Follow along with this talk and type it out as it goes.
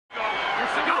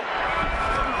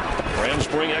Rams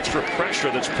bring extra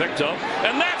pressure that's picked up,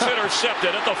 and that's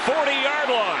intercepted at the 40-yard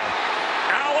line.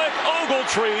 Alec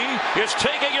Ogletree is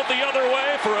taking it the other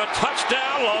way for a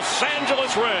touchdown, Los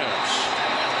Angeles Rams.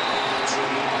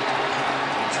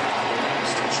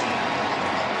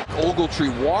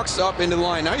 Ogletree walks up into the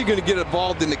line. Now you're going to get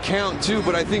involved in the count too,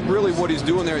 but I think really what he's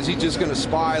doing there is he's just going to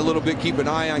spy a little bit, keep an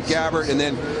eye on Gabbert, and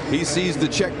then he sees the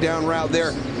check down route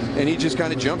there, and he just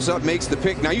kind of jumps up, makes the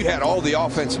pick. Now you had all the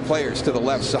offensive players to the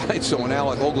left side, so when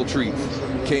Alec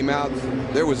Ogletree came out,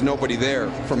 there was nobody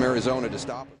there from Arizona to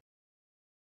stop him.